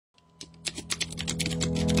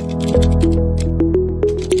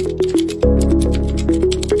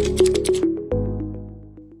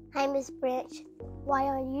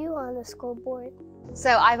the school board?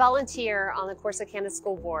 So I volunteer on the Corsicana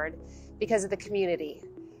School Board because of the community.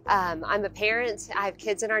 I'm a parent, I have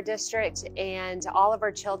kids in our district, and all of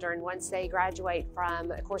our children, once they graduate from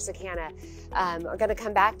Corsicana, are going to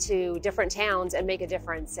come back to different towns and make a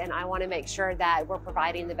difference. And I want to make sure that we're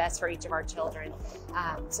providing the best for each of our children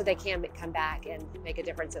so they can come back and make a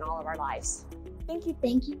difference in all of our lives. Thank you.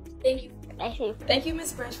 Thank you. Thank you. Thank you,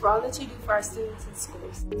 Ms. Branch, for all that you do for our students and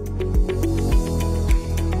schools.